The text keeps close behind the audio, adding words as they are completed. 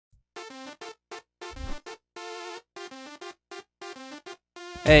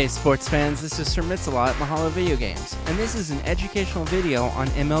Hey sports fans, this is Sir Mix-a-Lot at Mahalo Video Games, and this is an educational video on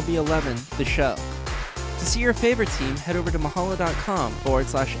MLB 11, the show. To see your favorite team, head over to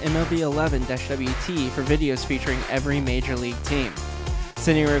mahalo.com/MLB11-WT for videos featuring every major league team.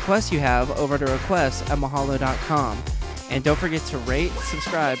 Send any requests you have over to requests@mahalo.com, and don't forget to rate,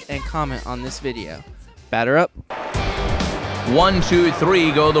 subscribe, and comment on this video. Batter up. 1, 2,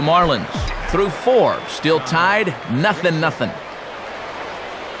 3 go the Marlins. Through 4, still tied, nothing.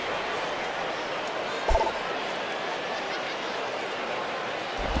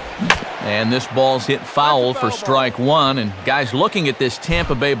 And this ball's hit foul for strike 1. And guys, looking at this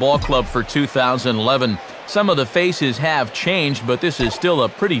Tampa Bay ball club for 2011, some of the faces have changed, but this is still a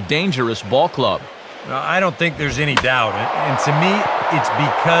pretty dangerous ball club. I don't think there's any doubt. And to me, it's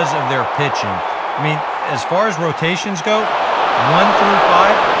because of their pitching. I mean, as far as rotations go, 1 through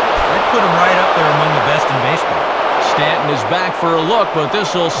 5, I'd put them right up there among the best in baseball. Stanton is back for a look, but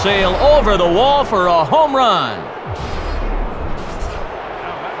this will sail over the wall for a home run.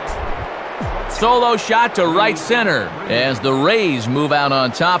 Solo shot to right center as the Rays move out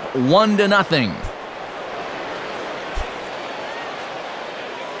on top 1-0.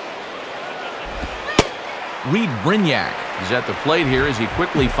 Reed Brignac is at the plate here as he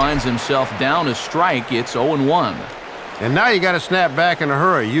quickly finds himself down a strike. It's 0-1. And now you got to snap back in a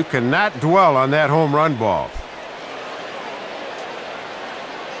hurry. You cannot dwell on that home run ball.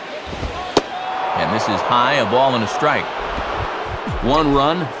 And this is high, a ball and a strike. 1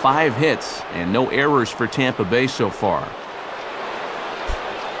 run, 5 hits, and no errors for Tampa Bay so far.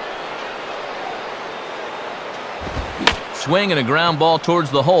 Swing and a ground ball towards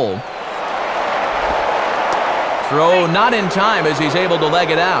the hole. Throw not in time as he's able to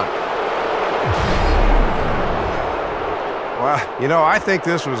leg it out. Well, you know, I think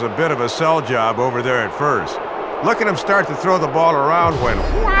this was a bit of a sell job over there at first. Look at him start to throw the ball around when,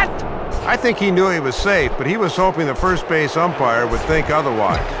 what? I think he knew he was safe, but he was hoping the first base umpire would think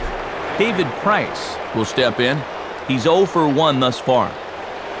otherwise. David Price will step in. He's 0 for 1 thus far.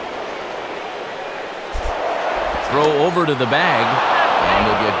 Throw over to the bag, and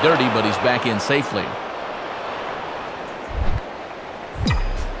he'll get dirty, but he's back in safely.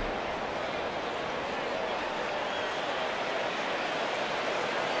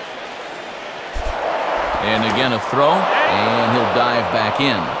 And again a throw, and he'll dive back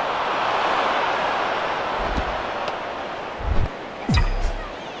in.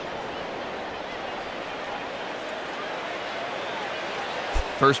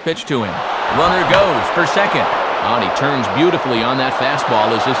 First pitch to him. Runner goes for second. And he turns beautifully on that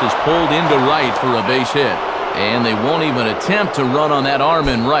fastball as this is pulled into right for a base hit. And they won't even attempt to run on that arm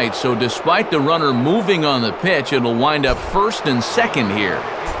in right, so despite the runner moving on the pitch, it'll wind up first and second here.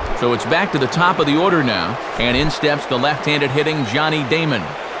 So it's back to the top of the order now, and in steps the left-handed hitting Johnny Damon.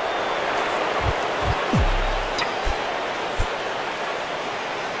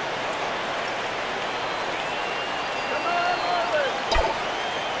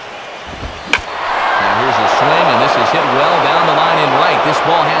 Hit well down the line in right. This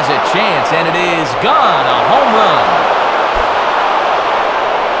ball has a chance, and it is gone. A home run.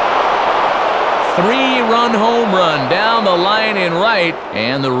 3-run home run down the line in right,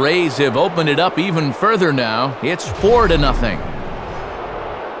 and the Rays have opened it up even further now. It's 4-0.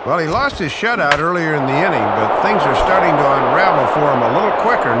 Well, he lost his shutout earlier in the inning, but things are starting to unravel for him a little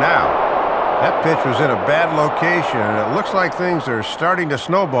quicker now. That pitch was in a bad location, and it looks like things are starting to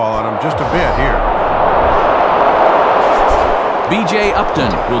snowball on him just a bit here. B.J.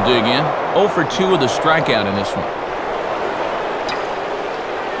 Upton will dig in. 0 for 2 with a strikeout in this one.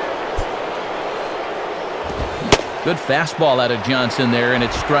 Good fastball out of Johnson there, and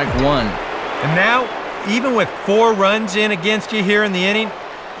it's strike 1. And now, even with 4 runs in against you here in the inning,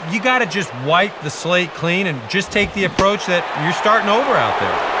 you got to just wipe the slate clean and just take the approach that you're starting over out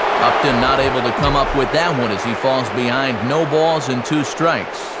there. Upton not able to come up with that one as he falls behind. No balls and 2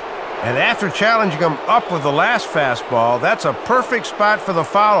 strikes. And after challenging him up with the last fastball, that's a perfect spot for the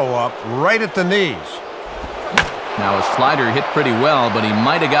follow-up, right at the knees. Now a slider hit pretty well, but he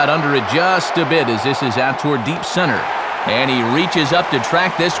might have got under it just a bit as this is out toward deep center. And he reaches up to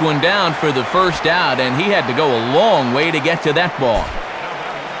track this one down for the first out, and he had to go a long way to get to that ball.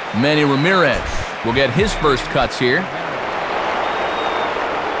 Manny Ramirez will get his first cuts here.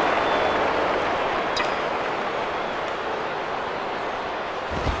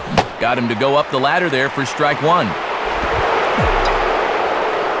 Got him to go up the ladder there for strike 1.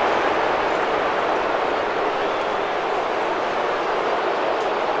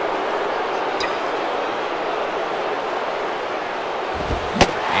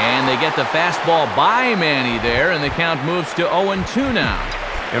 And they get the fastball by Manny there, and the count moves to 0-2 now.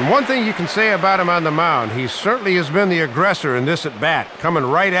 And one thing you can say about him on the mound, he certainly has been the aggressor in this at-bat, coming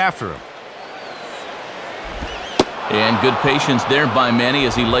right after him. And good patience there by Manny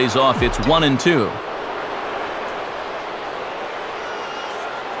as he lays off. It's 1-2.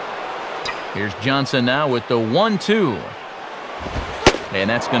 Here's Johnson now with the 1-2. And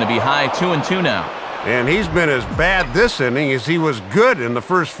that's going to be high, 2-2 now. And he's been as bad this inning as he was good in the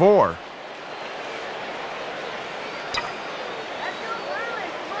first 4.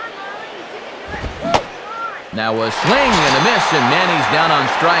 Now a swing and a miss, and Manny's down on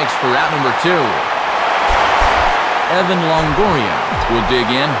strikes for out number 2. Evan Longoria will dig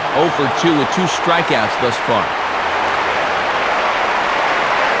in, 0 for 2 with 2 strikeouts thus far.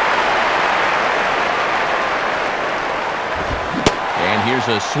 And here's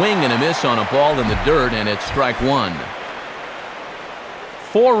a swing and a miss on a ball in the dirt, and it's strike 1.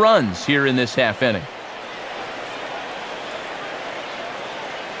 4 runs here in this half inning.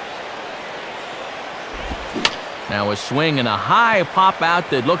 Now a swing and a high pop out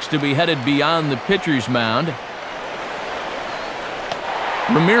that looks to be headed beyond the pitcher's mound.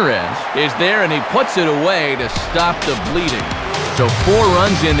 Ramirez is there, and he puts it away to stop the bleeding. So 4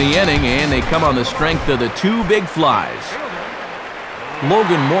 runs in the inning, and they come on the strength of the 2 big flies.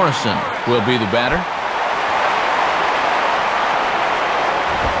 Logan Morrison will be the batter.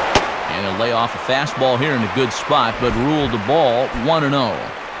 And he'll lay off a fastball here in a good spot, but ruled the ball 1-0.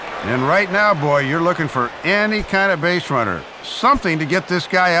 And right now, boy, you're looking for any kind of base runner. Something to get this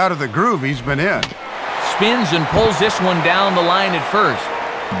guy out of the groove he's been in. Spins and pulls this one down the line at first.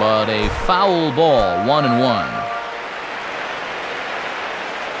 But a foul ball, 1-1.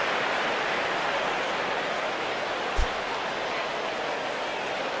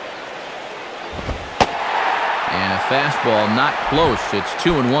 And a fastball not close. It's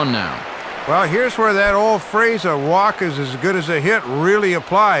 2-1 now. Well, here's where that old phrase, a walk is as good as a hit, really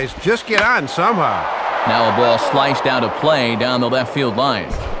applies. Just get on somehow. Now a ball sliced out of play down the left field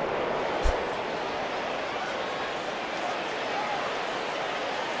line.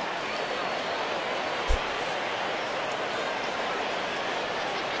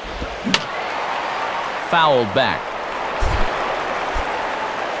 Fouled back.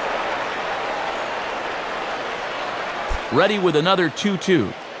 Ready with another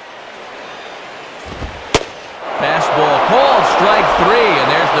 2-2. Fastball called, strike 3, and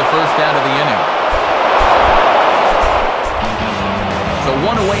there's the first out of the inning. So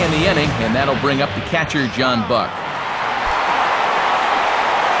 1 away in the inning, and that'll bring up the catcher, John Buck.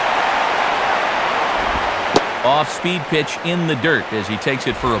 Off-speed pitch in the dirt as he takes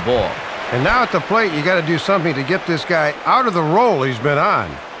it for a ball. And now at the plate, you got to do something to get this guy out of the role he's been on.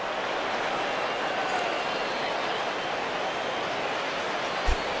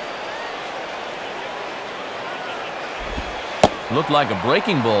 Looked like a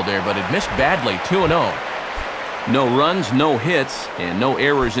breaking ball there, but it missed badly. 2-0. No runs, no hits, and no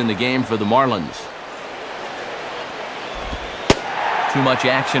errors in the game for the Marlins. Too much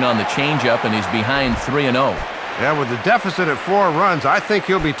action on the changeup, and he's behind 3-0. Yeah, with the deficit at 4 runs, I think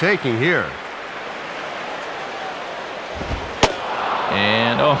he'll be taking here.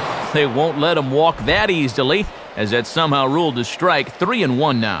 And, they won't let him walk that easily, as that's somehow ruled a strike.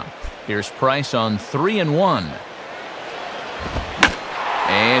 3-1 now. Here's Price on 3-1.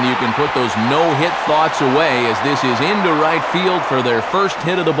 And you can put those no-hit thoughts away as this is into right field for their first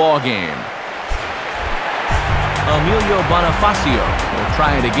hit of the ball game. Emilio Bonifacio will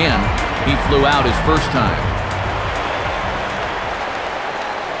try it again. He flew out his first time.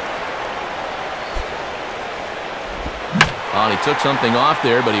 Well, he took something off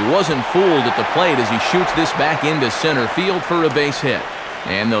there, but he wasn't fooled at the plate as he shoots this back into center field for a base hit.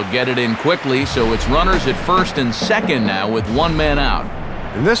 And they'll get it in quickly, so it's runners at first and second now with 1 man out.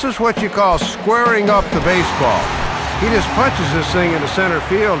 And this is what you call squaring up the baseball. He just punches this thing into center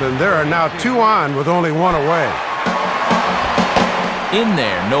field, and there are now 2 on with only 1 away. In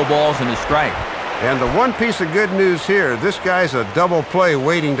there, no balls and a strike. And the one piece of good news here, this guy's a double play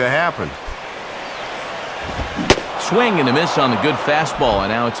waiting to happen. Swing and a miss on the good fastball, and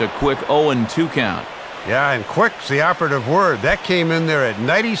now it's a quick 0-2 count. Yeah, and quick's the operative word. That came in there at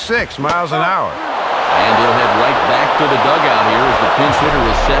 96 miles an hour. And he'll head right back to the dugout here as the pinch hitter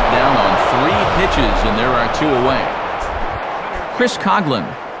is set down on 3 pitches, and there are 2 away. Chris Coughlin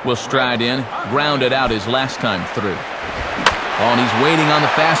will stride in, grounded out his last time through. Oh, and he's waiting on the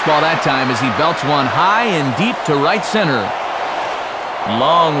fastball that time as he belts one high and deep to right center.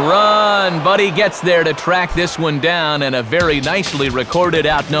 Long run, but he gets there to track this one down, and a very nicely recorded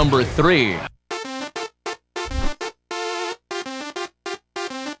out number 3.